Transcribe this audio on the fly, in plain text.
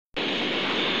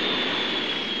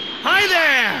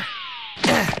there!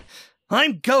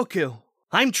 I'm Goku.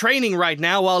 I'm training right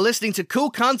now while listening to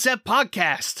Cool Concept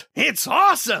Podcast. It's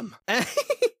awesome!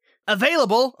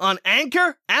 Available on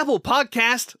Anchor, Apple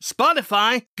Podcast,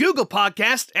 Spotify, Google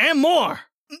Podcast, and more.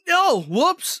 Oh,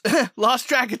 whoops. Lost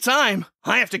track of time.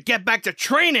 I have to get back to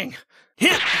training.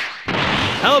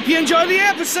 I hope you enjoy the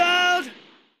episode!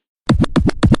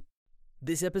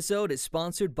 This episode is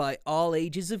sponsored by All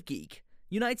Ages of Geek.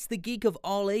 Unites the geek of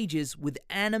all ages with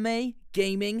anime,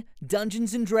 gaming,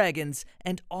 Dungeons & Dragons,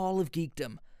 and all of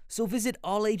geekdom. So visit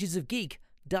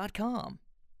allagesofgeek.com.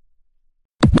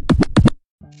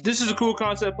 This is a Cool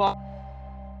Concept Podcast.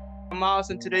 I'm Miles,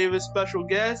 and today with special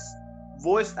guest,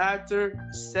 voice actor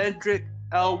Cedric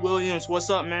L. Williams. What's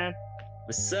up, man?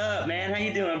 What's up, man? How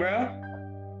you doing, bro?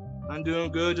 I'm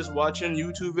doing good, just watching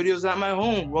YouTube videos at my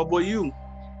home. What about you?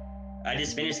 I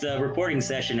just finished the recording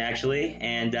session, actually,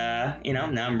 and, now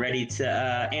I'm ready to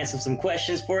answer some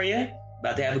questions for you.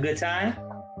 About to have a good time.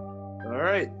 All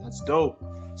right, that's dope.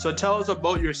 So tell us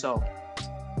about yourself.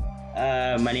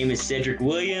 My name is Cedric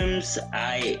Williams.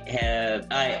 I'm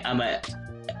a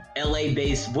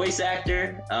LA-based voice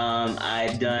actor.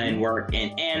 I've done work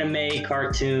in anime,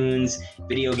 cartoons,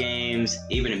 video games,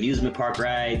 even amusement park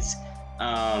rides.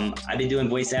 I've been doing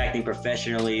voice acting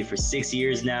professionally for 6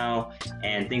 years now,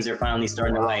 and things are finally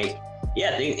starting to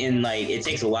it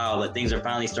takes a while, but things are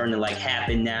finally starting to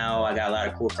happen now. I got a lot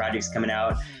of cool projects coming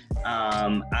out.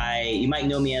 You might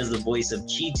know me as the voice of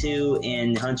Cheetu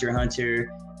in Hunter x Hunter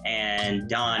and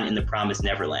Dawn in The Promised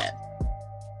Neverland.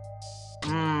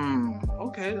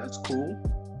 Okay, that's cool.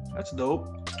 That's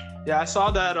dope. Yeah, I saw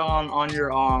that on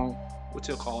your what's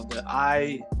it called? The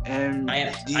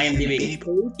IMDb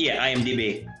page? Yeah,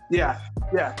 IMDb. Yeah.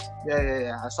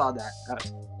 I saw that.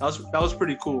 That was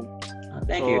pretty cool.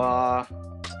 Thank you.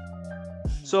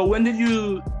 So when did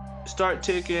you start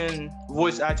taking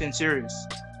voice acting serious?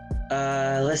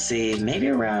 Let's see, maybe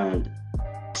around.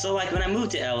 So when I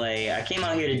moved to LA, I came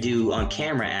out here to do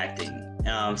on-camera acting.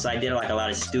 So I did a lot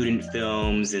of student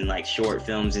films and short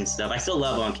films and stuff. I still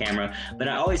love on camera, but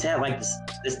I always had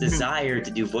this desire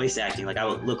to do voice acting. I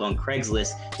would look on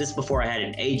Craigslist. This is before I had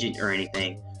an agent or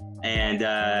anything, and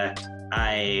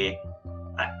I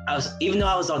was, even though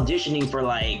I was auditioning for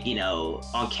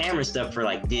on camera stuff for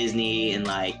Disney and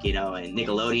and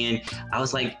Nickelodeon, I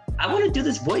was like, I want to do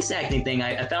this voice acting thing.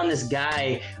 I found this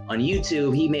guy on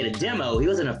YouTube. He made a demo. He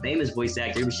wasn't a famous voice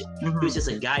actor. He was just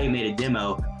a guy who made a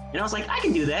demo. And I was like, I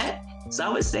can do that. So I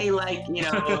would say because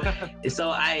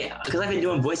I've been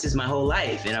doing voices my whole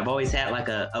life, and I've always had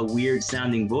a weird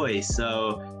sounding voice.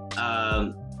 So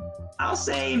I'll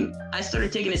say I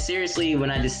started taking it seriously when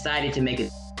I decided to make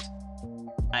it.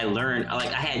 I learned, I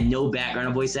had no background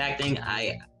in voice acting.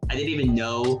 I didn't even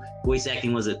know voice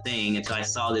acting was a thing until I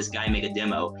saw this guy make a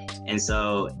demo. And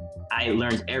so I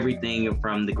learned everything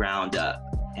from the ground up.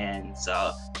 And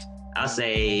so I'll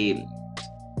say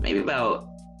maybe about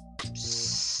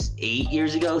 7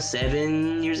 years ago,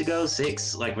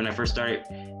 6, when I first started,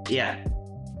 I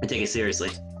take it seriously.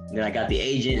 And then I got the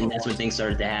agent, and that's when things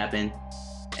started to happen.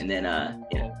 And then,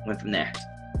 went from there.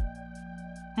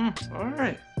 All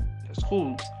right. That's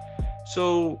cool.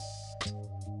 So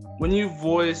when you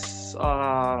voice,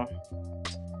 the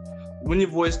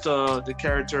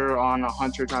character on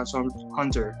Hunter x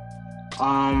Hunter,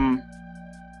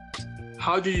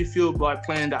 how do you feel about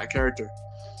playing that character?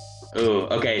 Oh,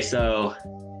 okay. So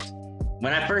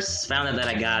when I first found out that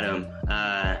I got him,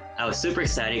 I was super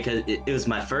excited because it was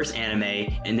my first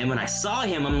anime. And then when I saw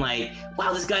him, I'm like,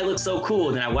 wow, this guy looks so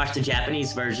cool. Then I watched the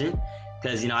Japanese version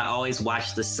because, I always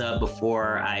watch the sub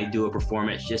before I do a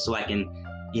performance just so I can,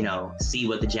 see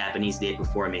what the Japanese did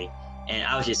before me. And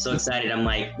I was just so excited. I'm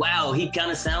like, wow, he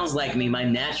kind of sounds like me, my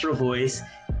natural voice.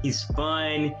 He's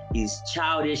fun, he's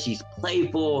childish, he's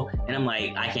playful, and I'm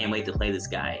like, I can't wait to play this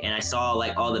guy. And I saw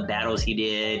all the battles he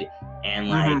did,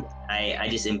 and I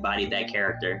just embodied that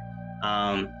character.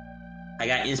 I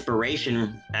got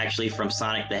inspiration actually from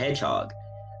Sonic the Hedgehog.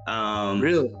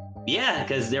 Really? Yeah,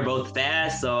 because they're both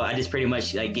fast, so I just pretty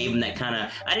much gave him that kind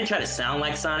of. I didn't try to sound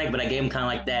like Sonic, but I gave him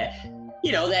kind of that,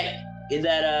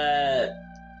 that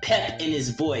pep in his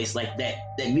voice, that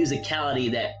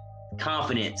musicality, that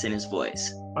confidence in his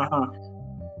voice.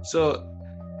 So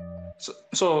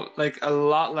a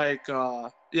lot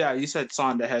you said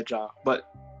Sonic the Hedgehog,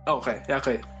 but okay,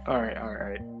 all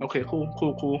right, okay,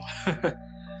 cool.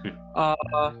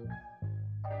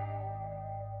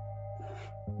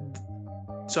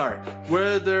 Sorry,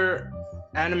 were there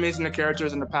animes and the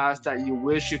characters in the past that you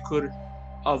wish you could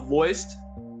have voiced?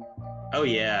 Oh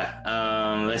yeah.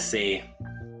 Let's see.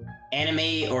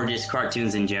 Anime or just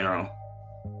cartoons in general?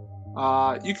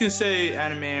 You can say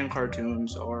anime and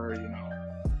cartoons, or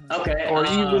Okay.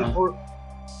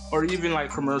 or even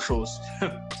like commercials.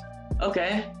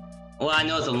 Okay. Well, I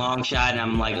know it's a long shot, and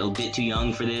I'm like a bit too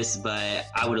young for this, but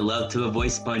I would have loved to have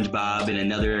voiced SpongeBob in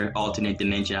another alternate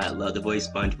dimension. I'd love to voice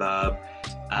SpongeBob.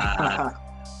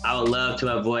 I would love to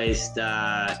have voiced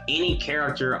any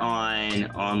character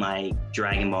on like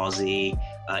Dragon Ball Z,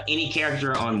 any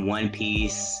character on One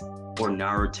Piece or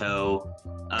Naruto.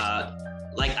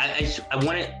 Like I've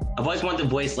always wanted to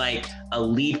voice like a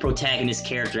lead protagonist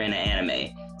character in an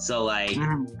anime. So like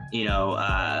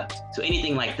so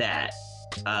anything like that.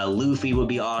 Luffy would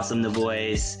be awesome to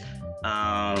voice.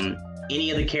 Any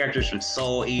of the characters from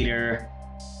Soul Eater.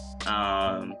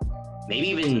 Maybe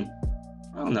even,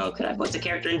 I don't know, could I voice a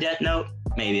character in Death Note?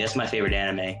 Maybe, that's my favorite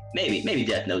anime. Maybe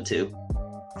Death Note too.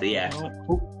 So yeah.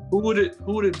 Who would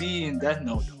it be in Death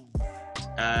Note?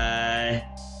 I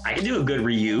can do a good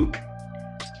Ryuk.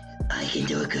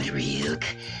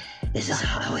 This is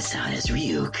how I would sound as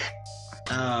Ryuk.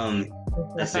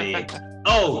 Let's see.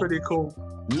 Oh, pretty cool.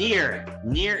 Nier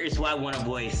is who I want to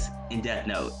voice in Death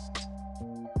Note.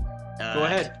 Go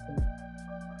ahead.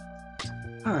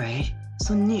 All right,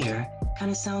 so Nier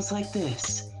kind of sounds like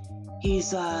this.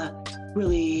 He's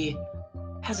really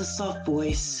has a soft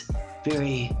voice,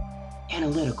 very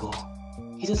analytical.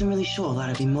 He doesn't really show a lot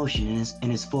of emotion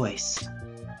in his voice,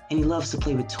 and he loves to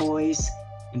play with toys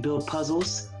and build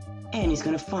puzzles, and he's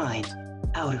gonna find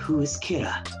out who is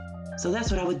Kira. So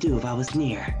that's what I would do if I was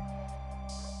Nier.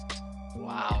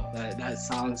 Wow, that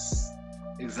sounds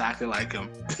exactly like him.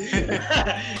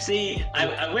 See,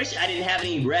 I wish I didn't have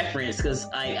any reference, because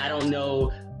I don't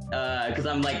know, because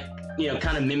I'm like,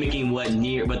 kind of mimicking what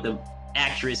the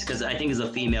actress, because I think it's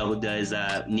a female who does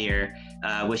Nier,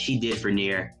 what she did for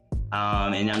Nier,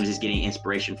 and I'm just getting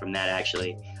inspiration from that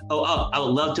actually. Oh, I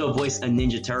would love to have voiced a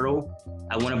Ninja Turtle.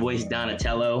 I want to voice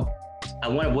Donatello. I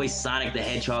want to voice Sonic the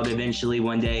Hedgehog eventually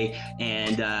one day,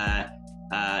 and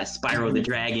Spyro the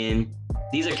Dragon.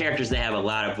 These are characters that have a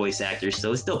lot of voice actors,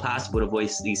 so it's still possible to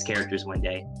voice these characters one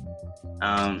day.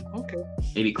 Okay.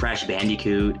 Maybe Crash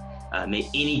Bandicoot, maybe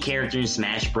any character in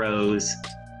Smash Bros.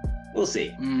 We'll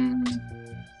see.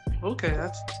 Okay,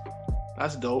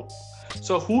 that's dope.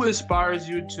 So who inspires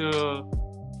you to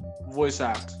voice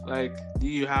act? Like, do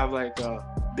you have like a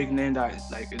big name that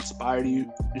like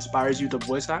inspires you to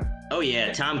voice act? Oh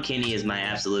yeah, Tom Kenny is my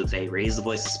absolute favorite. He's the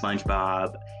voice of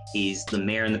SpongeBob. He's the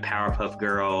mayor in the Powerpuff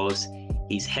Girls.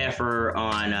 He's Heifer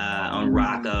on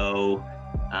Rocco.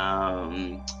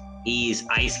 He's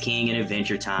Ice King in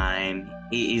Adventure Time.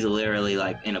 He's literally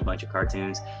like in a bunch of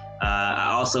cartoons.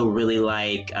 I also really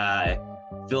like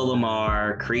Phil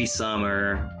Lamar, Cree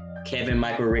Summer, Kevin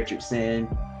Michael Richardson,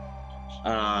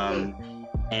 and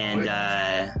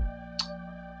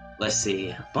let's see,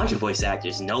 a bunch of voice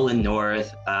actors: Nolan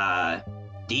North,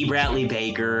 D. Bradley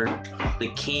Baker, the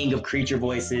king of creature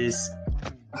voices.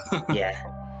 Yeah.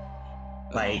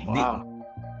 Like, wow.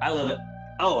 I love it.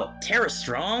 Oh, Tara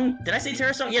Strong. Did I say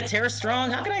Tara Strong? Yeah, Tara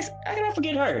Strong. How can I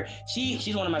forget her?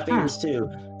 She's one of my favorites too.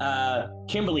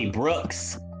 Kimberly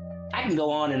Brooks. I can go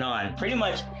on and on. Pretty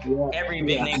much every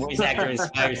big name voice actor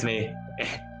inspires me.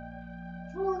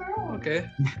 Okay.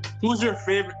 Who's your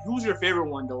favorite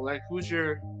one though? Like, who's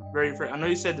your very favorite? I know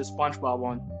you said the SpongeBob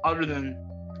one. Other than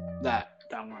that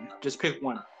one, just pick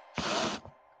one.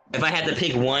 If I had to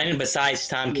pick one besides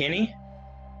Tom Kenny?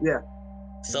 Yeah.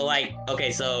 So like,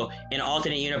 okay, so in an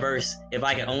alternate universe, if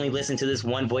I could only listen to this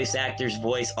one voice actor's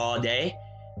voice all day,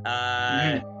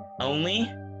 only?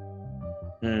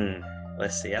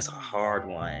 Let's see, that's a hard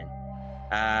one.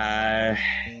 Why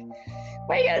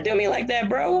you gotta do me like that,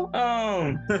 bro?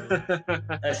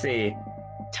 Let's see.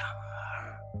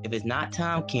 If it's not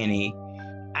Tom Kenny,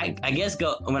 I guess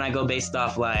when I go based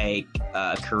off like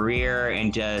career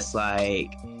and just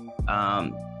like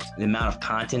the amount of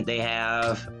content they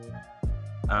have.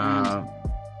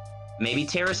 Maybe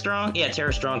Tara Strong. Yeah,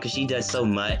 Tara Strong, because she does so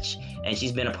much, and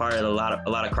she's been a part of a lot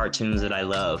of cartoons that I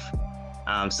love.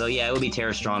 So yeah, it would be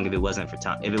Tara Strong if it wasn't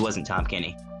Tom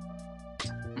Kenny.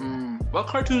 What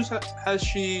cartoons has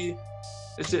she?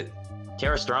 Is it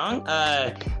Tara Strong?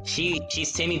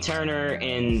 She's Timmy Turner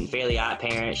in Fairly Odd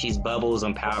Parents. She's Bubbles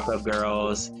on Powerpuff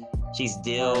Girls. She's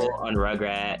Dill on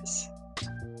Rugrats.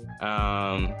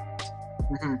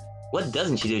 What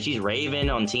doesn't she do? She's Raven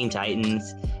on Teen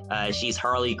Titans. She's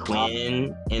Harley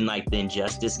Quinn in like the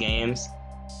Injustice games.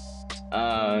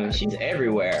 She's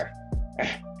everywhere.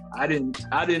 I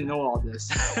didn't know all this.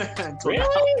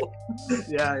 Really?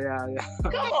 Yeah.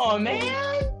 Come on,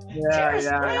 man.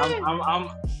 Yeah.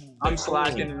 I'm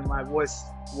slacking in my voice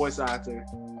acting.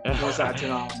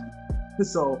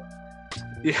 So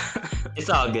Yeah. It's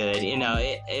all good. You know,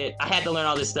 I had to learn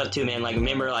all this stuff too, man. Like,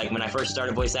 remember, like, when I first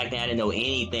started voice acting, I didn't know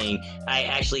anything.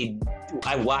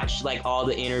 I watched, like, all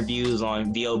the interviews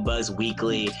on VO Buzz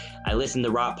Weekly. I listened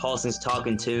to Rob Paulson's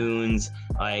Talking Tunes.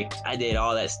 Like, I did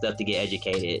all that stuff to get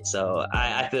educated. So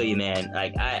I feel you, man.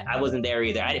 Like, I wasn't there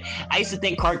either. I used to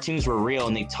think cartoons were real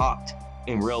and they talked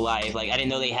in real life. Like, I didn't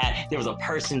know there was a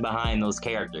person behind those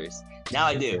characters. Now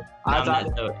I do. I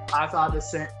thought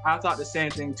the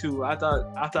same thing too. I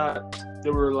thought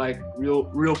there were like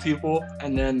real people,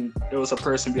 and then there was a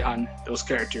person behind those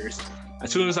characters. As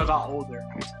soon as I got older,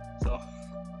 so.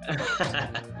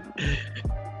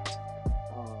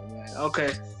 Oh man.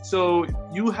 Okay. So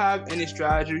you have any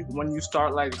strategy when you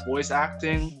start like voice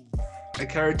acting a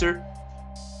character?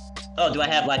 Oh, do I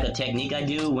have like a technique I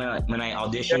do when I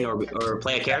audition or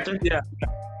play a character? Yeah.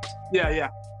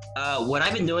 What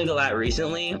I've been doing a lot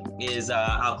recently is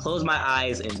I'll close my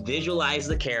eyes and visualize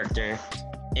the character,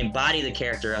 embody the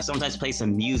character. I sometimes play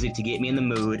some music to get me in the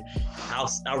mood.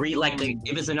 I'll read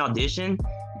if it's an audition,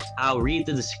 I'll read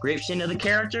the description of the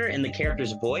character in the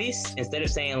character's voice instead of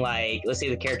saying like, let's say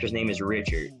the character's name is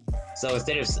Richard. So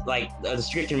instead of like a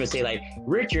description would say like,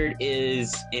 Richard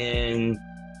is in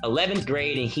 11th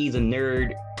grade and he's a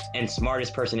nerd and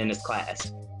smartest person in his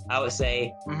class. I would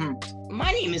say,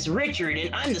 my name is Richard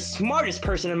and I'm the smartest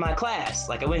person in my class.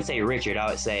 Like, I wouldn't say Richard, I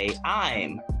would say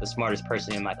I'm the smartest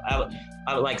person in my class.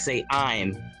 I would like say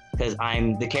I'm, because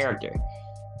I'm the character.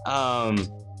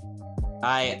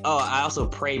 I also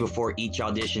pray before each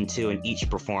audition too and each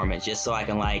performance, just so I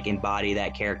can like embody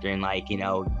that character and like, you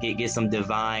know, get some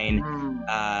divine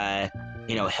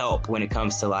help when it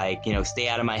comes to like, you know, stay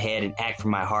out of my head and act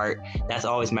from my heart. That's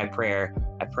always my prayer.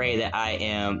 I pray that I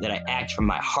act from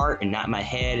my heart and not my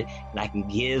head, and I can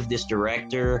give this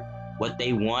director what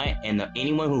they want, and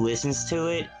anyone who listens to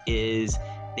it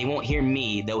they won't hear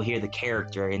me, they'll hear the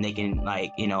character, and they can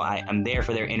like, you know, I'm there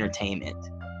for their entertainment.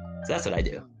 So that's what I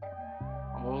do.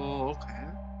 Oh, okay.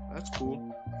 That's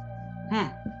cool.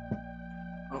 I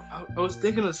was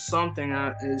thinking of something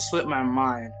that it slipped my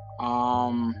mind.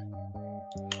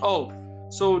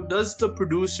 So does the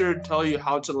producer tell you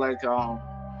how to like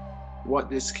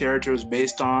what this character is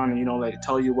based on, you know, like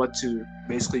tell you what to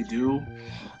basically do?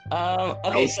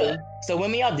 Okay, so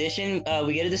when we audition,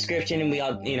 we get a description and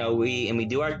we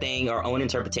do our thing, our own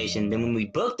interpretation. Then when we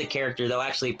book the character, they'll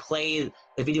actually play,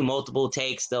 if we do multiple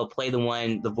takes, they'll play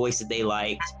the voice that they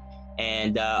liked.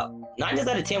 And 9 times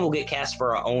out of 10 we'll get cast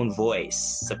for our own voice,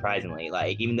 surprisingly.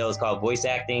 Like, even though it's called voice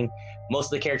acting, most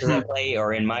of the characters I play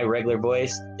are in my regular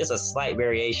voice, just a slight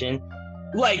variation.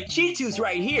 Like, Cheetu's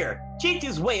right here.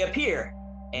 Cheetu's way up here.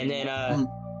 And then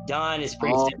Don is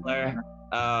pretty similar.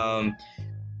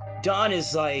 Don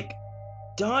is like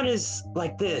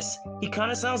this. He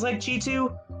kind of sounds like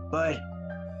Cheetu, but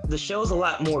the show's a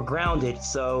lot more grounded,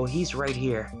 so he's right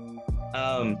here.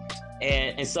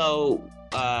 And so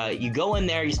you go in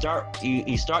there, you start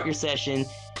your session,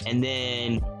 and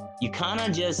then you kind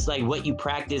of just like what you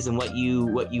practice and what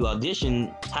you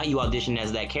audition, how you audition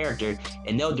as that character,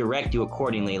 and they'll direct you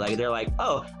accordingly. Like, they're like,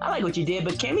 oh, I like what you did,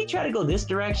 but can we try to go this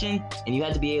direction? And you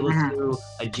have to be able to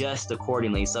adjust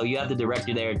accordingly. So you have the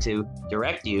director there to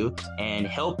direct you and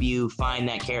help you find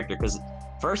that character. Because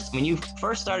when you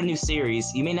first start a new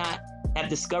series, you may not have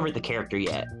discovered the character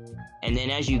yet. And then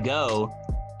as you go,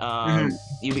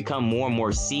 you become more and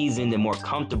more seasoned and more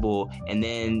comfortable, and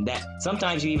then that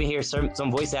sometimes you even hear some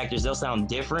voice actors, they'll sound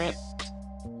different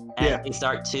as they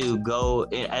start to go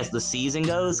as the season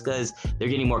goes, because they're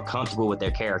getting more comfortable with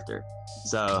their character.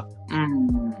 So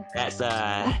that's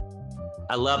I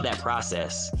love that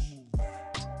process.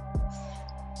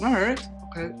 All right,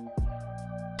 okay.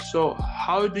 So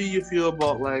how do you feel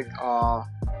about like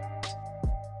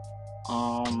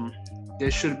there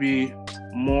should be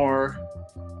more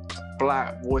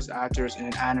Black voice actors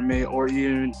in anime or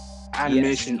even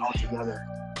animation altogether?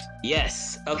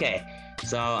 Yes. Okay.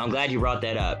 So I'm glad you brought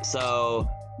that up. So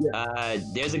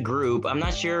there's a group. I'm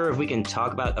not sure if I can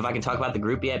talk about the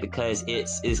group yet, because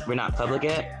we're not public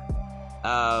yet.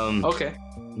 Okay.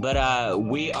 But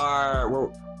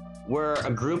we're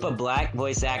a group of Black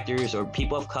voice actors or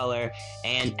people of color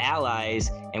and allies,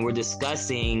 and we're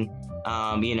discussing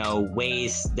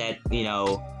ways that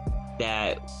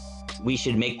that we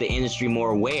should make the industry more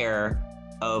aware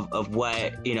of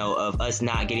what, of us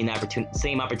not getting the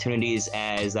same opportunities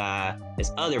as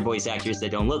other voice actors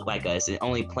that don't look like us, and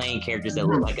only playing characters that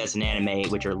look like us in anime,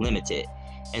 which are limited.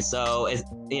 And so, as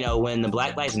when the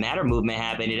Black Lives Matter movement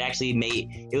happened,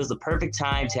 it was the perfect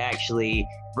time to actually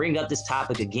bring up this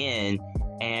topic again.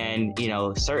 And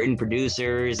certain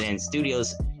producers and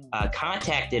studios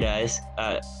contacted us,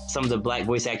 some of the black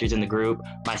voice actors in the group,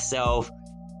 myself,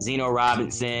 Zeno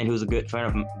Robinson, who's a good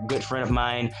friend of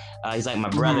mine. He's like my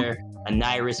brother.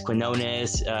 Aniris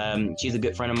Quinones, she's a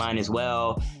good friend of mine as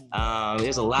well.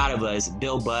 There's a lot of us.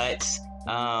 Bill Butts,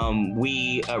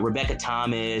 Rebecca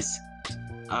Thomas.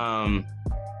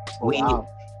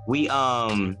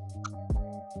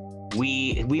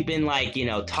 We've been like,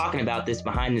 talking about this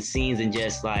behind the scenes and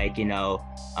just like,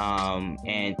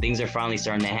 and things are finally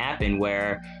starting to happen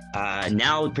where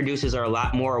now producers are a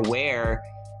lot more aware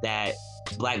that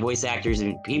black voice actors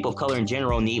and people of color in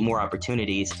general need more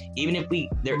opportunities. Even if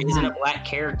there isn't a black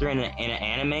character in an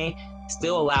anime,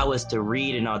 still allow us to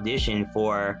read and audition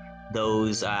for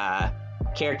those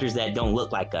characters that don't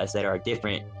look like us, that are a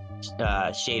different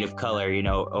shade of color,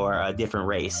 or a different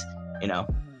race,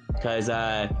 because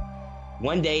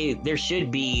one day there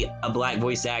should be a black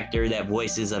voice actor that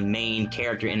voices a main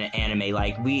character in an anime.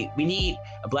 Like we need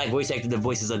a black voice actor that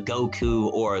voices a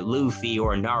Goku or Luffy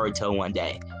or Naruto one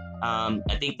day. I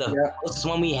think the closest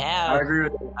one we have, I agree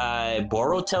with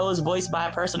Boruto is voiced by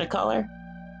a person of color.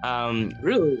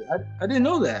 Really? I didn't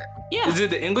know that. Yeah. Is it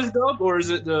the English dub or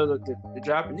is it the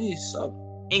Japanese sub?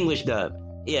 English dub.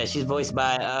 Yeah, he's voiced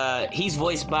by, I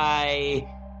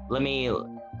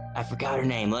forgot her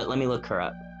name. Let me look her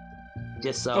up.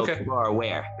 Just so people are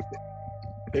aware.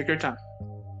 Take your time.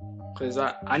 Because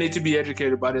I need to be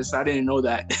educated by this. I didn't know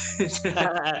that.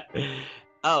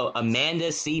 Oh,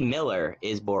 Amanda C. Miller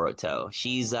is Boruto.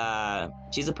 She's a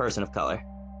person of color.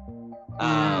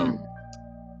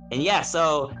 And yeah,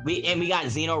 so we got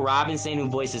Zeno Robinson who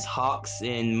voices Hawks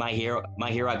in My Hero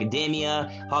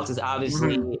Academia. Hawks is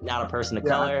obviously not a person of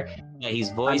color. He's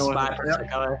voiced by a person of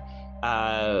color.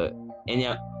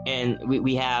 And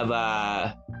we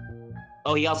have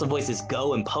he also voices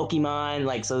Go in Pokemon.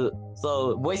 Like so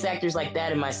voice actors like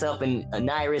that, and myself and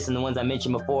Aniris and the ones I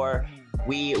mentioned before,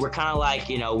 we're kind of like,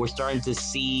 we're starting to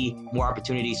see more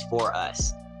opportunities for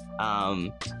us.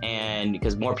 And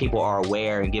because more people are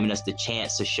aware and giving us the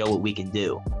chance to show what we can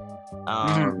do.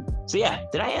 So yeah,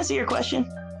 did I answer your question?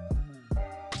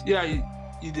 Yeah,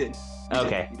 you did.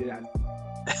 Okay. You did.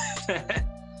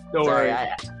 Don't Sorry, worry.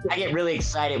 I get really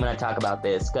excited when I talk about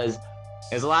this because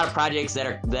there's a lot of projects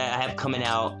that I have coming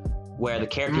out where the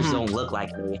characters don't look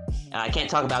like me. I can't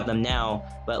talk about them now,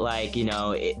 but like,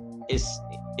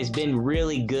 it's been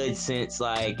really good since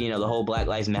like, the whole Black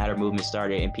Lives Matter movement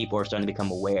started and people are starting to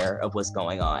become aware of what's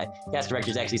going on. Cast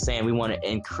director's actually saying we want to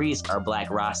increase our black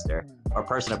roster, our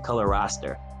person of color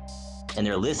roster, and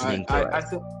they're listening to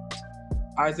us.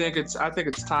 I think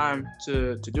it's time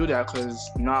to do that because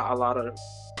not a lot of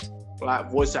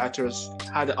black voice actors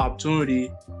had the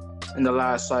opportunity in the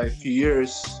last few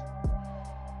years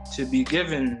to be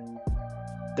given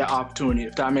the opportunity,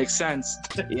 if that makes sense.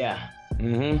 Yeah.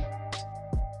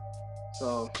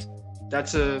 So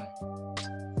that's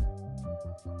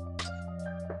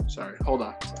hold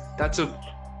on. That's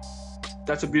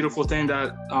a beautiful thing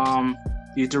that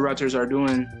these directors are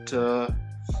doing to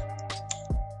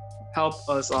help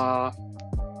us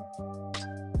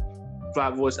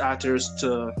black voice actors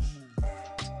to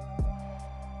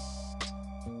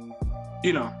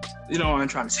you know what I'm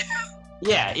trying to say.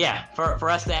 Yeah. For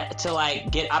us to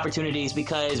like get opportunities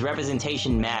because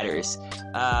representation matters.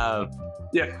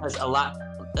 Because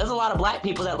there's a lot of black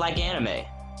people that like anime.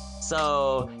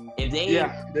 So if they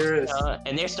there is.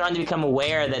 And they're starting to become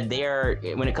aware that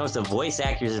when it comes to voice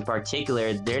actors in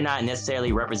particular, they're not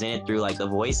necessarily represented through like the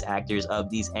voice actors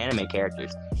of these anime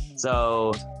characters.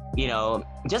 So,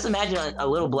 just imagine a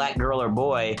little black girl or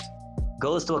boy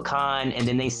goes to a con and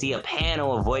then they see a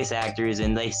panel of voice actors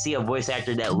and they see a voice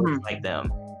actor that looks like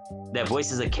them, that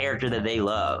voices a character that they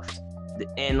love.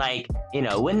 And like,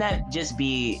 wouldn't that just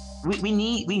be, we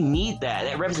need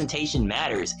that representation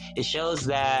matters. It shows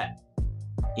that,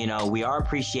 we are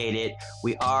appreciated.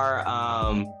 We are,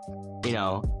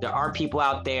 there are people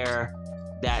out there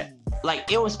that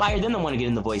like, it'll inspire them to want to get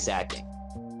into voice acting.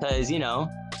 Cause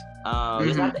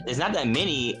there's not that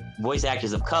many voice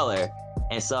actors of color.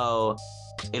 And so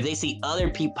if they see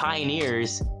other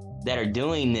pioneers that are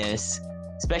doing this,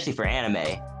 especially for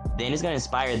anime, then it's going to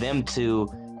inspire them to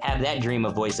have that dream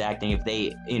of voice acting. If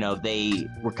they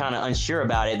were kind of unsure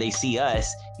about it, they see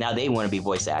us, now they want to be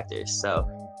voice actors. So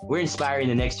we're inspiring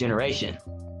the next generation.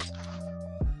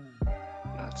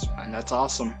 That's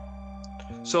awesome.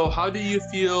 So how do you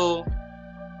feel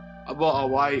about a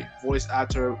white voice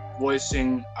actor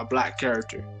voicing a black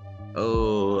character?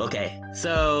 Oh, okay.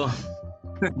 So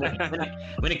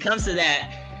when it comes to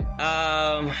that,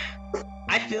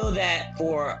 I feel that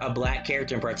for a black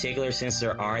character in particular, since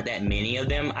there aren't that many of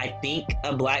them, I think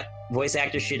a black voice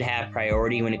actor should have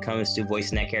priority when it comes to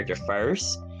voicing that character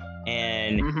first.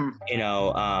 And you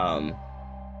know,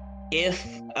 if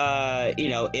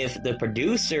if the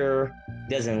producer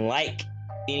doesn't like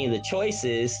any of the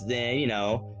choices, then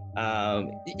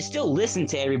still listen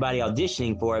to everybody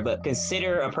auditioning for it, but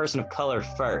consider a person of color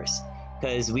first,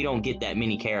 because we don't get that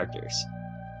many characters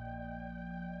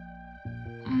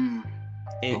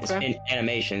in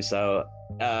animation. So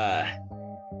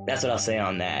that's what I'll say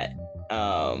on that.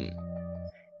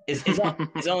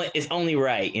 It's only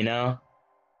right,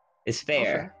 it's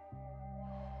fair. Okay.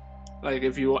 Like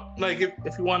if you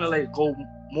want to like go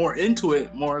more into it,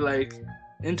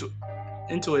 into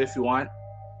it if you want,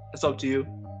 it's up to you.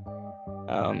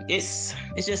 It's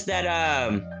just that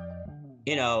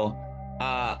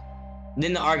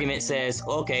then the argument says,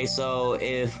 okay, so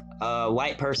if a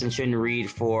white person shouldn't read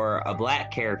for a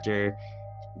black character,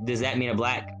 does that mean a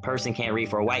black person can't read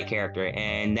for a white character?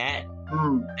 And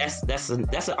that's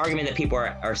an argument that people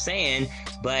are saying.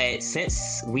 But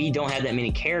since we don't have that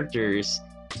many characters,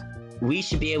 we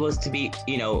should be able to be,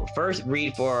 first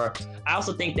read for. I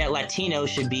also think that Latino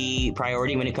should be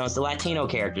priority when it comes to Latino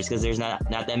characters, because there's not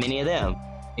that many of them,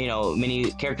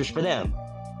 many characters for them.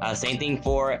 Same thing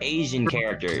for Asian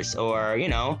characters, or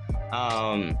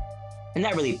and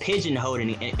not really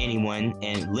pigeonholing anyone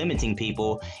and limiting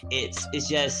people. It's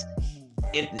just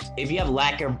if you have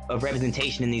lack of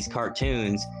representation in these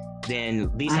cartoons, then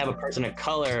at least have a person of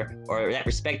color or that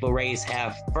respectable race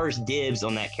have first dibs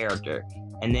on that character.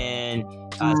 And then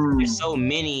there's so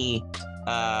many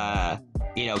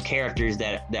characters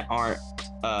that aren't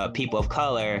people of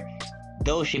color,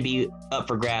 those should be up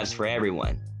for grabs for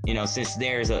everyone. Since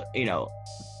they're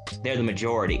the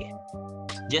majority,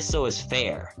 just so it's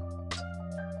fair.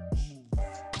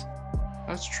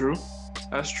 That's true.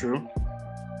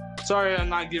 Sorry, I'm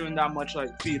not giving that much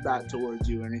like feedback towards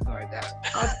you or anything like that.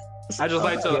 I just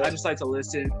like to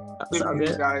listen. Give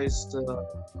you guys the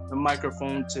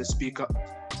microphone to speak up.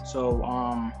 So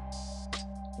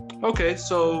okay,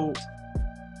 so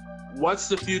what's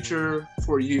the future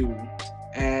for you?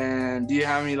 And do you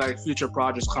have any like future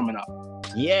projects coming up?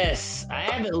 Yes, I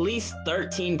have at least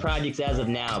 13 projects as of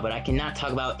now, but I cannot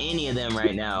talk about any of them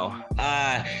right now.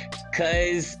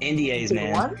 Cause NDAs,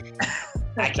 man. What?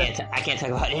 I can't talk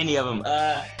about any of them.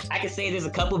 I can say there's a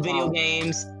couple video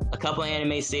games, a couple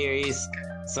anime series,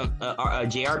 some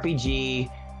JRPG.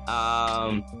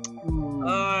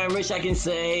 I wish I can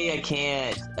say, I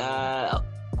can't. A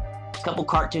couple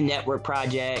Cartoon Network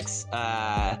projects.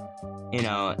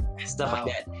 Stuff like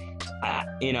that.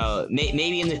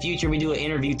 Maybe in the future we do an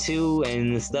interview too,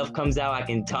 and the stuff comes out, I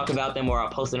can talk about them, or I'll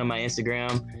post it on my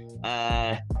Instagram.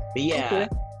 But yeah,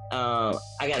 okay.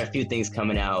 I got a few things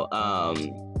coming out.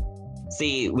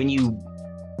 See, when you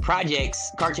projects,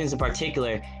 cartoons in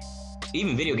particular,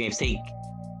 even video games take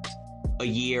a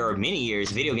year or many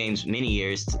years. Video games many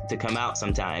years to come out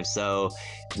sometimes. So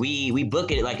we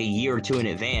book it like a year or two in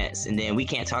advance, and then we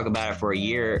can't talk about it for a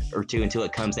year or two until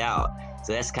it comes out.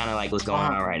 So that's kind of like what's going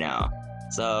on right now.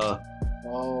 So,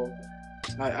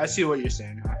 I see what you're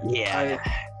saying. Yeah,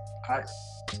 I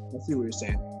see what you're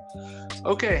saying.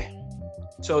 Okay,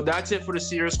 so that's it for the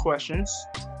serious questions.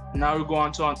 Now we go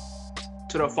on to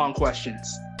the fun questions.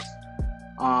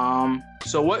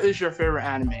 So what is your favorite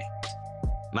anime?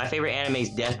 My favorite anime is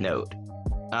Death Note.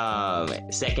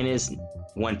 Second is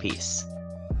One Piece.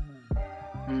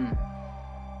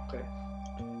 Okay.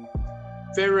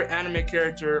 Favorite anime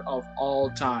character of all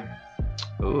time?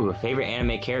 Ooh, favorite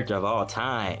anime character of all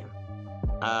time.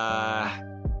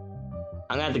 I'm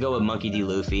gonna have to go with Monkey D.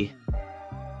 Luffy.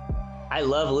 I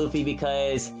love Luffy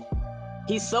because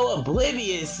he's so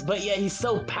oblivious, but yet he's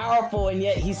so powerful, and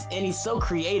yet he's so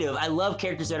creative. I love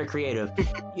characters that are creative.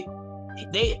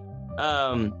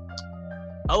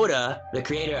 Oda, the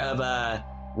creator of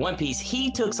One Piece, he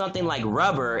took something like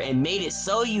rubber and made it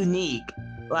so unique.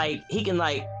 Like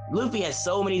Luffy has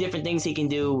so many different things he can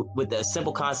do with a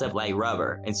simple concept like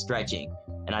rubber and stretching,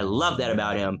 and I love that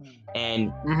about him.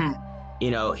 And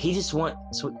he's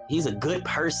a good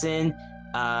person.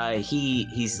 He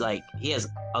has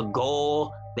a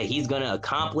goal that he's gonna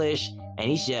accomplish,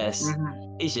 and he's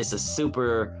just a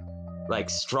super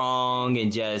strong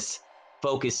and just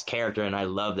focused character, and I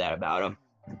love that about him.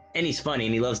 And he's funny,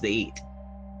 and he loves to eat.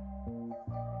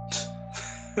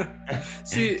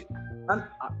 See,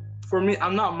 for me,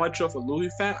 I'm not much of a Luffy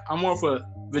fan. I'm more of a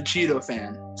Vegeta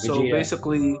fan. So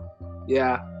basically,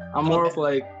 yeah, I'm more of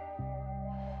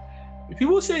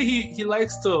people say he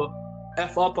likes to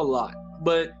F up a lot,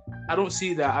 but I don't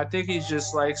see that. I think he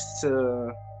just likes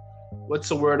to what's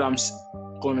the word I'm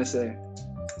going to say?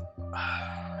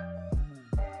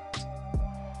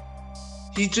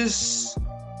 He just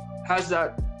has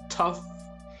that tough.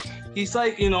 He's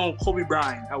like, you know, Kobe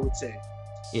Bryant, I would say.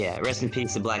 Yeah, rest in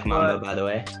peace to Black Mamba, by the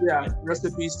way. Yeah, rest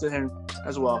in peace to him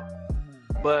as well.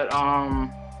 But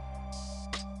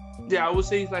yeah, I would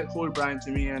say he's like Kobe Bryant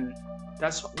to me, and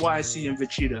that's why I see in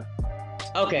Vegeta.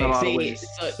 Okay, see,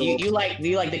 so you like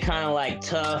the kind of like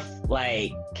tough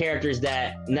like characters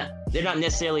that they're not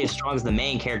necessarily as strong as the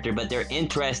main character, but they're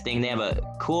interesting. They have a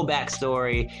cool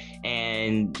backstory,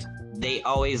 and they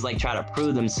always like try to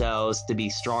prove themselves to be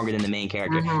stronger than the main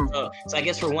character. So I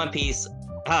guess for One Piece,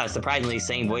 surprisingly,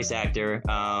 same voice actor,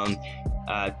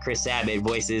 Chris Sabat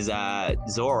voices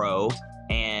Zoro,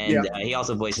 and he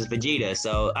also voices Vegeta.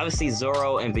 So obviously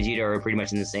Zoro and Vegeta are pretty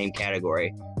much in the same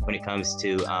category when it comes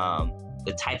to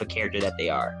the type of character that they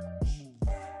are.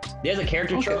 There's a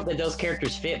character trope that those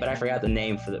characters fit, but I forgot the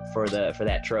name for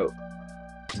that trope.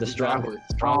 The strong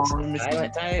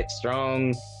silent type,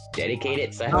 strong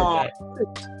dedicated silent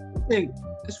type. I think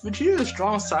is Vegeta a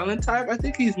strong silent type? I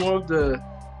think he's more of the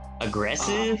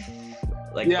aggressive,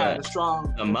 the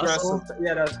strong, the muscle.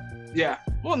 Yeah.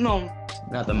 Well, no,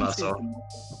 not the muscle.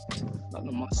 Not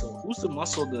the muscle. Who's the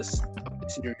muscle this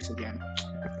series again?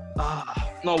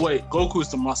 No, wait. Goku's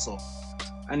the muscle,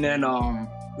 and then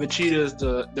Vegeta's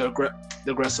the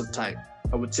aggressive type,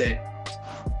 I would say.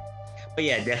 But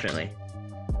yeah, definitely.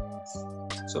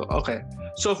 So okay.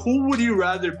 So who would you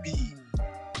rather be?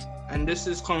 And this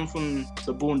is coming from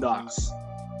the Boondocks.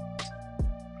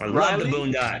 I love the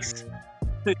Boondocks.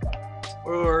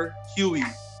 Or Huey.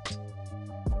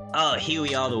 Oh,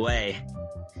 Huey all the way.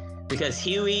 Because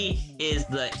Huey is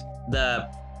the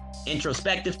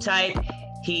introspective type.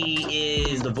 He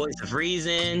is the voice of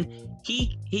reason.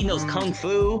 He knows kung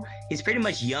fu. He's pretty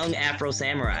much young Afro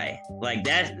Samurai. Like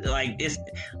that. Like it's.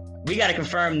 We gotta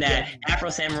confirm that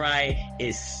Afro Samurai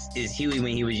is Huey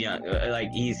when he was young. Like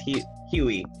he's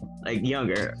Huey, like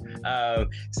younger.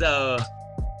 So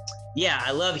yeah,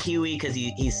 I love Huey because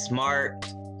he's smart.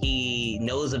 He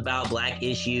knows about Black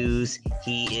issues.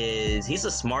 He's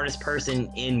the smartest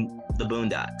person in the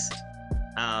Boondocks.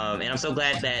 And I'm so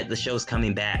glad that the show's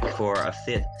coming back for a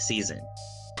 5th season.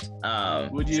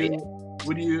 Would you,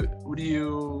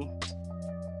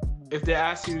 if they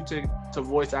asked you to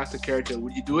voice act a character,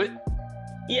 would you do it?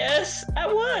 Yes, I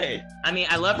would. I mean,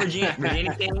 I love Regina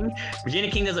King. Regina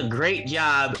King does a great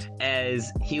job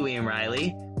as Huey and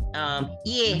Riley.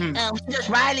 Just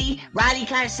Riley. Riley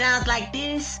kind of sounds like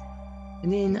this.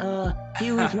 And then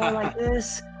Huey's more like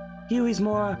this. Huey's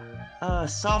more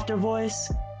softer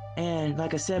voice. And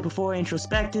like I said before,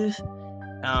 introspective.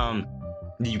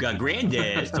 You got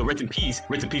Granddad. So rest in peace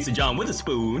to John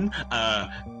Witherspoon.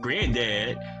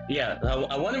 Granddad. Yeah,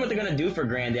 I wonder what they're gonna do for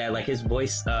Granddad. Like his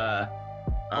voice. Now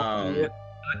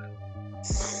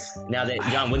that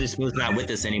John Witherspoon's not with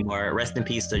us anymore, rest in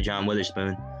peace to John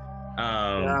Witherspoon.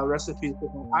 Yeah, rest in peace.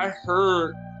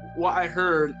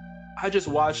 I just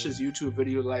watched his YouTube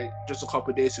video like just a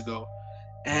couple of days ago,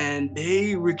 and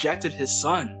they rejected his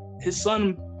son. His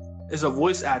son is a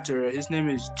voice actor. His name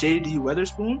is J.D.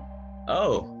 Witherspoon.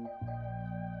 Oh.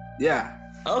 Yeah.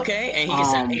 Okay, and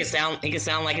he can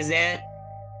sound like his dad.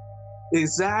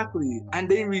 Exactly,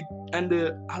 and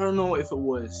I don't know if it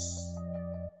was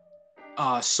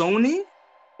Sony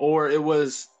or it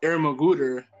was Aaron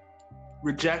Magooter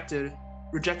rejected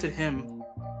him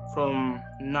from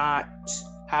not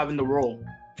having the role.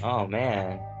 Oh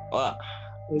man, well,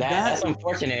 that's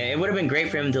unfortunate. It would have been great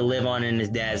for him to live on in his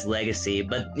dad's legacy,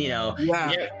 but you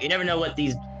never know what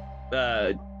these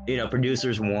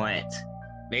producers want.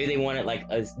 Maybe they wanted like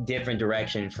a different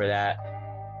direction for that.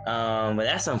 But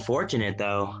that's unfortunate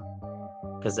though,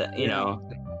 because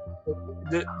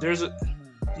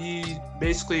he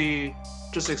basically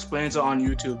just explains it on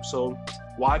YouTube, so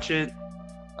watch it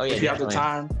if you have the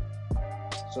time.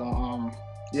 So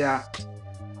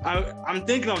I'm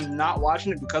thinking of not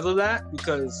watching it because of that,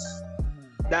 because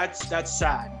that's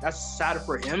sad. That's sad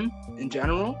for him in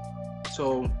general.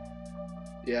 So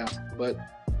yeah, but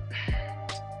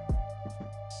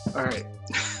all right.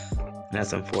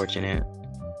 That's unfortunate.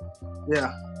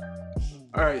 Yeah.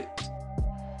 All right.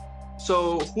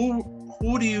 So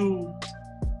who do you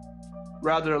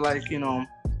rather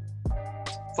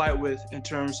fight with in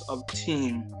terms of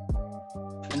team?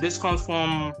 And this comes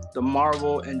from the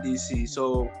Marvel and DC.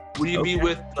 So would you be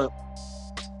with the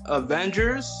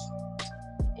Avengers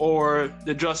or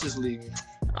the Justice League?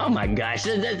 Oh my gosh,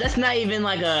 that's not even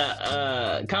like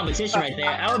a competition right there.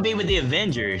 I would be with the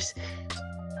Avengers.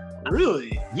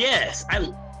 Really? Yes,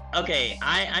 okay,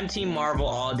 I'm Team Marvel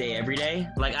all day, every day.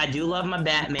 Like, I do love my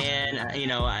Batman,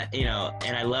 and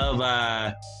I love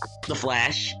the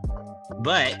Flash,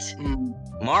 but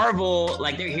Marvel,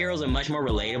 like, their heroes are much more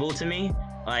relatable to me.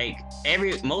 Like,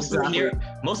 most of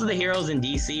the heroes in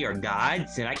DC are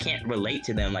gods, and I can't relate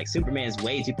to them. Like, Superman's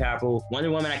way too powerful. Wonder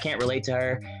Woman, I can't relate to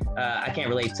her. I can't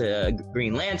relate to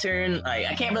Green Lantern. Like,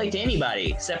 I can't relate to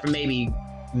anybody except for maybe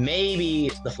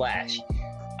the Flash.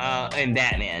 And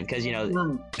Batman, because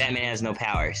Batman has no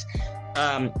powers.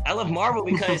 I love Marvel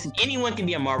because anyone can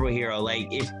be a Marvel hero. Like,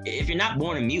 if you're not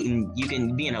born a mutant, you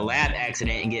can be in a lab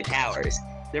accident and get powers.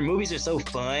 Their movies are so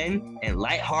fun and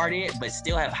lighthearted, but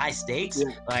still have high stakes.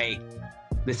 Yeah. Like,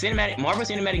 the Marvel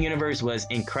Cinematic Universe was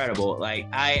incredible. Like,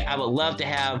 I would love to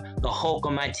have the Hulk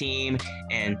on my team,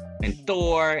 and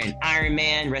Thor and Iron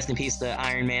Man. Rest in peace to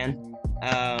Iron Man.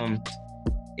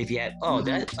 If you have,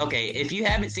 if you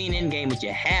haven't seen Endgame, which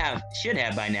you should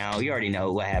have by now, you already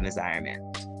know what happens to Iron Man.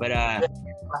 But I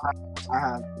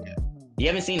have. Yeah. You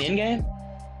haven't seen Endgame?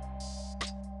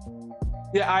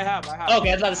 Yeah, I have. Okay,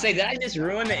 I was about to say, did I just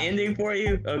ruin the ending for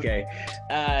you? Okay.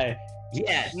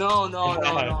 Yeah. No,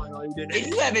 you didn't. If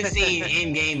you haven't seen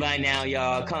Endgame by now,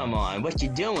 y'all, come on, what you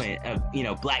doing?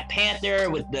 Black Panther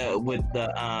with the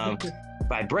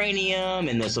vibranium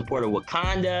and the support of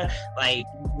Wakanda. Like,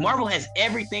 Marvel has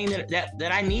everything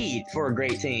that I need for a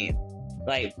great team.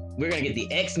 Like, we're gonna get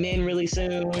the X-Men really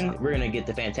soon. We're gonna get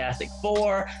the Fantastic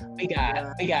Four. We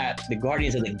got the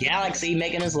Guardians of the Galaxy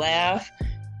making us laugh.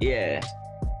 Yeah.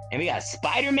 And we got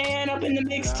Spider-Man up in the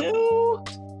mix too.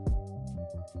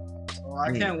 Well,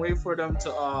 I can't wait for them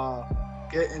to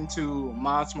get into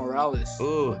Miles Morales.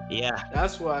 Ooh, yeah.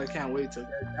 That's what I can't wait to.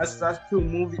 That's 2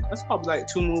 movies. That's probably like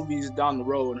 2 movies down the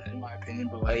road, in my opinion.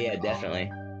 But like, yeah,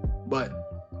 definitely. But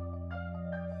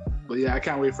yeah, I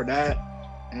can't wait for that.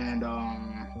 And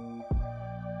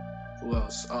who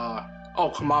else?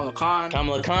 Kamala Khan.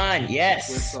 Kamala Khan,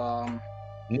 yes. With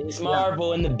Ms.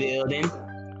 Marvel in the building.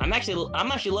 I'm actually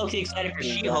low-key excited for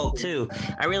She-Hulk too.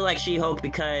 I really like She-Hulk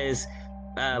because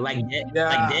like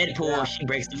Deadpool, she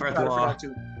breaks the fourth wall.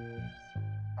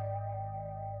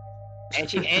 And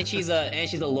she's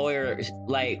a lawyer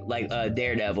like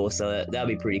Daredevil, so that'll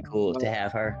be pretty cool to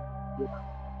have her.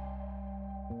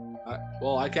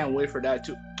 Well, I can't wait for that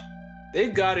too. They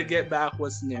gotta get back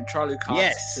what's his name, Charlie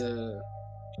Cox, to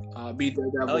be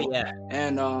Daredevil. Oh yeah.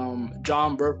 And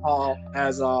John Bernthal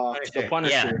as the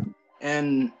Punisher. Yeah.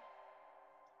 And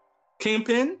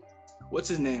Kingpin, what's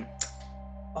his name?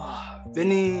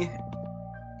 Vinny.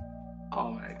 Oh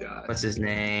my God. What's his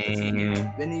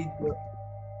name? Vinny.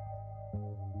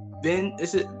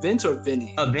 Is it Vince or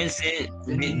Vinny? Vincent.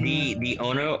 The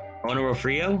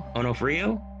Onofrio. I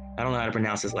don't know how to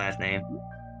pronounce his last name.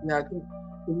 Yeah, I think,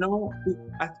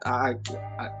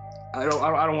 I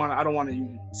don't want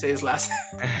to say his last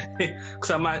name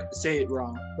because I might say it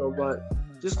wrong. So, but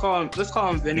let's call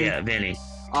him Vinny. Yeah, Vinny.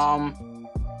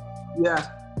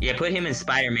 Yeah. Yeah, put him in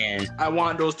Spider-Man. I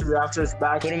want those 3 actors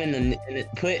back. Put him in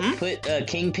put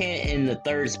Kingpin in the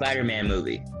 3rd Spider-Man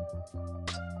movie.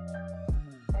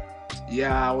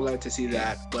 Yeah, I would like to see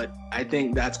that, but I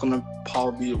think that's gonna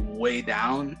probably be way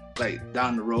down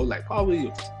the road. Like,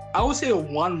 probably, I would say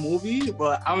 1 movie,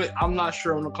 but I'm not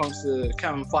sure when it comes to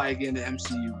Kevin Feige in the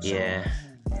MCU. So.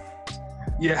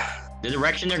 Yeah. The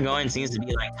direction they're going seems to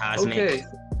be like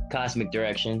cosmic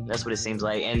direction. That's what it seems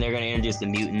like. And they're going to introduce the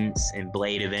mutants and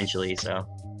Blade eventually. So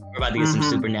we're about to get some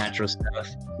supernatural stuff.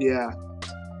 Yeah.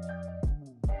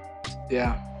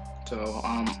 So,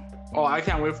 I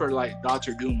can't wait for like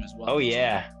Doctor Doom as well. Oh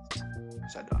yeah.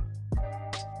 Doctor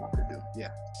Doom. Yeah,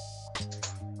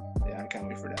 I can't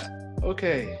wait for that.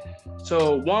 Okay.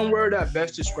 So, one word that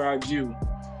best describes you.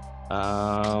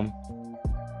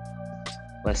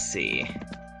 Let's see.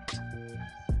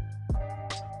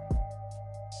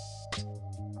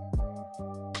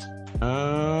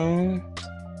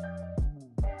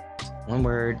 One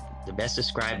word that best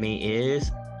describe me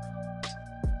is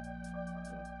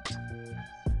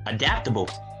adaptable.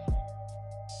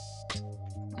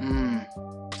 I've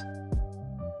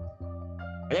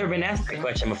never been asked that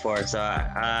question before, so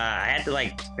I had to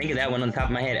like think of that one on the top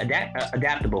of my head.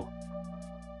 Adaptable.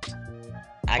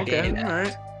 I can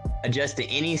adjust to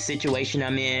any situation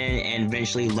I'm in and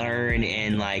eventually learn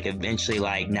and like eventually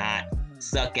like not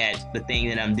suck at the thing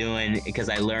that I'm doing because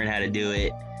I learn how to do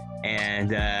it.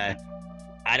 And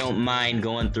I don't mind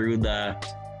going through the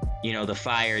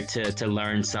fire to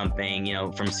learn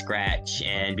something, from scratch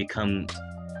and become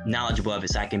knowledgeable of it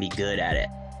so I can be good at it.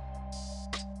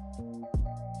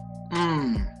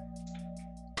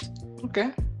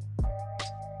 Okay.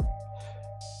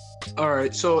 All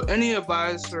right. So, any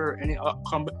advice for any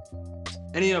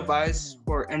any advice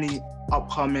for any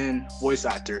upcoming voice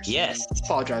actors? Yes.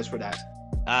 Apologize for that.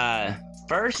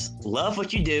 First, love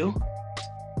what you do.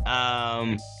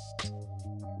 Have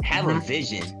a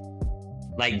vision.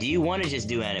 Like, do you want to just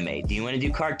do anime? Do you want to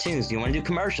do cartoons? Do you want to do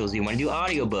commercials? Do you want to do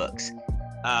audiobooks?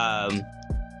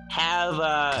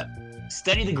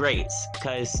 Study the greats,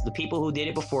 because the people who did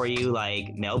it before you,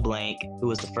 like Mel Blanc, who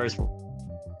was the first. All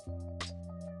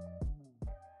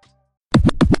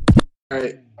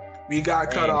right, we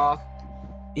got cut off.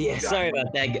 Yeah, sorry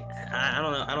about that.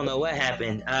 I don't know what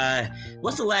happened.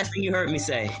 What's the last thing you heard me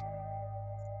say?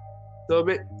 So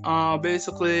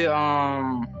basically,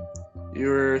 you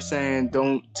were saying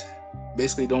don't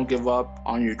give up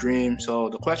on your dream. So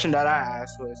the question that I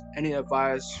asked was, any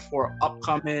advice for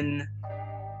upcoming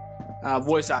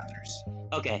voice actors?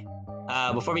 Okay.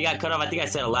 Before we got cut off, I think I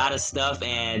said a lot of stuff,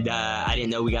 and I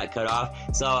didn't know we got cut off.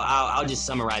 So I'll just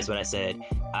summarize what I said.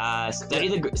 Study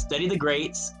the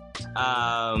greats.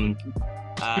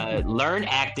 Learn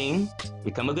acting.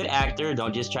 Become a good actor.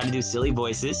 Don't just try to do silly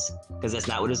voices, because that's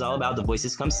not what it's all about. The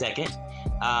voices come second.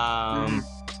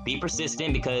 Be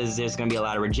persistent, because there's going to be a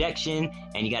lot of rejection,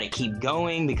 and you got to keep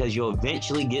going, because you'll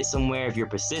eventually get somewhere if you're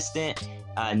persistent.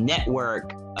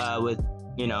 Network with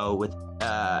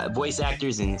voice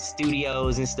actors and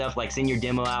studios and stuff. Like, send your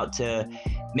demo out to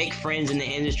make friends in the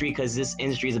industry, because this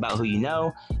industry is about who you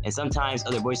know, and sometimes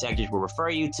other voice actors will refer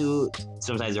you to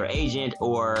sometimes their agent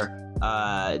or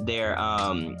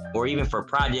or even for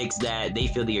projects that they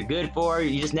feel that you're good for.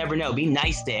 You just never know. Be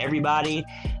nice to everybody.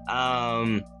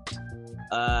 The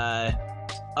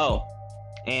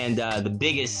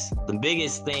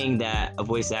biggest thing that a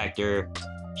voice actor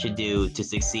should do to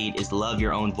succeed is love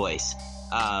your own voice.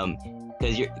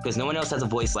 Because no one else has a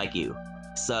voice like you.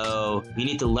 So you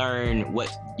need to learn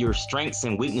what your strengths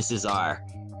and weaknesses are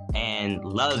and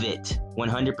love it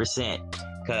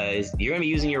 100%, because you're gonna be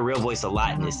using your real voice a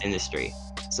lot in this industry.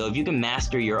 So if you can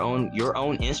master your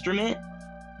own instrument,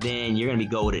 then you're gonna be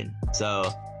golden.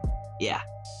 So yeah,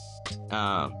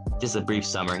 just a brief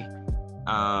summary.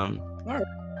 All right.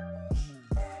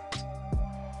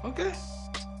 Okay.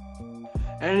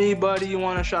 Anybody you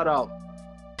want to shout out?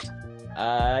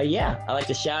 I'd like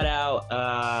to shout out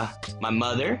my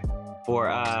mother for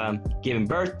giving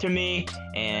birth to me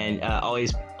and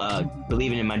always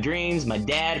believing in my dreams. My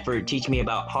dad for teaching me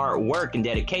about hard work and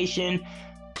dedication.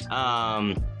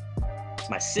 My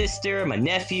sister, my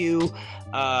nephew,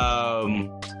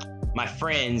 my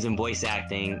friends in voice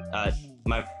acting.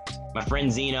 My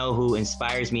friend Zeno, who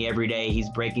inspires me every day. He's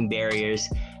breaking barriers.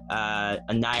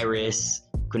 Aniris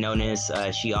Quinones,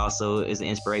 she also is an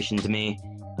inspiration to me.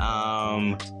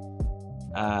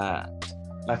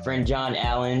 My friend John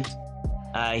Allen,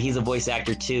 he's a voice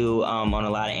actor too, on a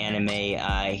lot of anime.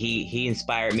 He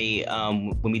inspired me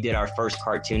when we did our first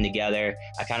cartoon together.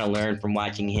 I kind of learned from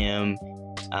watching him,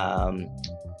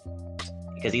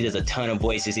 because he does a ton of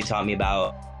voices. He taught me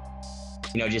about,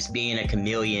 just being a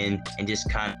chameleon and just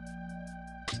kind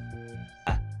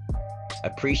of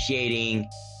appreciating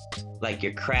like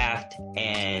your craft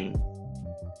and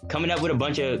coming up with a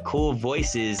bunch of cool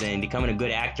voices and becoming a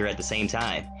good actor at the same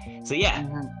time. So yeah,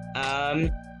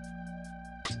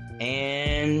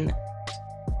 and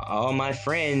all my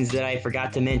friends that I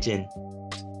forgot to mention.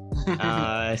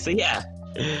 So yeah.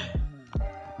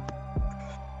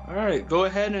 All right, go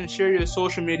ahead and share your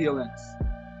social media links.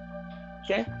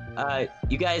 Okay.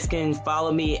 You guys can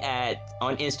follow me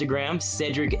on Instagram,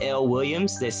 Cedric L.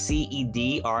 Williams. That's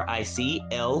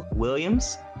CEDRIC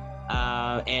Williams.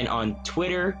 And on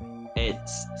Twitter,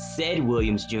 it's Ced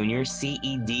Williams Jr.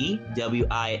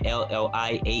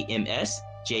 CEDWILLIAMS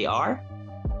JR.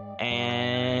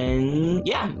 And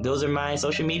yeah, those are my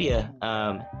social media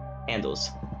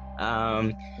handles.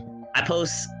 I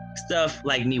post stuff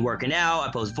like me working out. I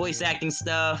post voice acting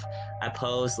stuff. I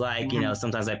post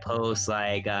sometimes I post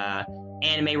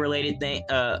anime related thing.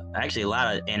 Actually, a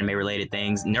lot of anime related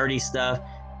things, nerdy stuff.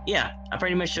 Yeah, I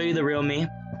pretty much show you the real me,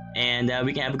 and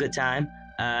we can have a good time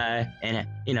and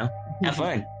have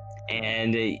fun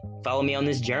and follow me on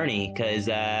this journey, because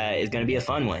it's gonna be a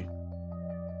fun one.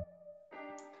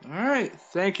 All right,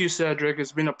 thank you, Cedric.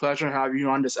 It's been a pleasure having you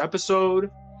on this episode.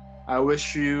 I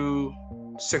wish you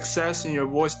success in your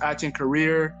voice acting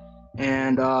career,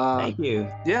 and thank you.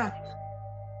 Yeah.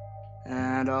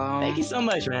 And thank you so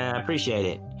much, man. I appreciate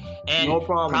it. And no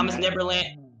problem. Promise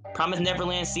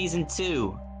Neverland season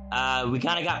 2. We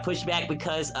kind of got pushed back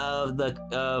because of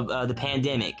the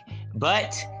pandemic,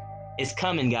 but it's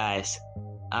coming, guys.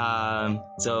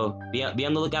 So be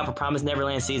on the lookout for Promise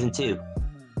Neverland season 2.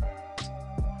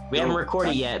 We haven't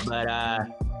recorded yet, but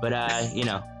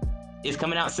it's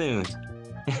coming out soon.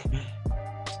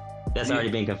 That's Yeah. already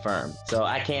been confirmed. So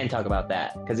I can talk about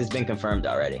that because it's been confirmed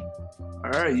already.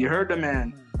 All right, you heard the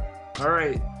man. All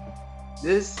right,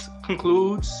 this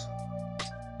concludes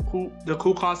the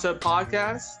Cool Concept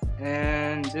podcast,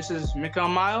 and this is Mikael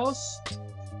Miles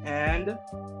and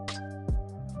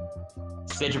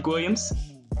Cedric Williams.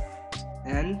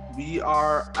 and we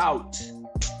are out.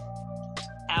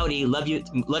 Audi, love you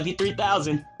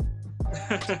 3000.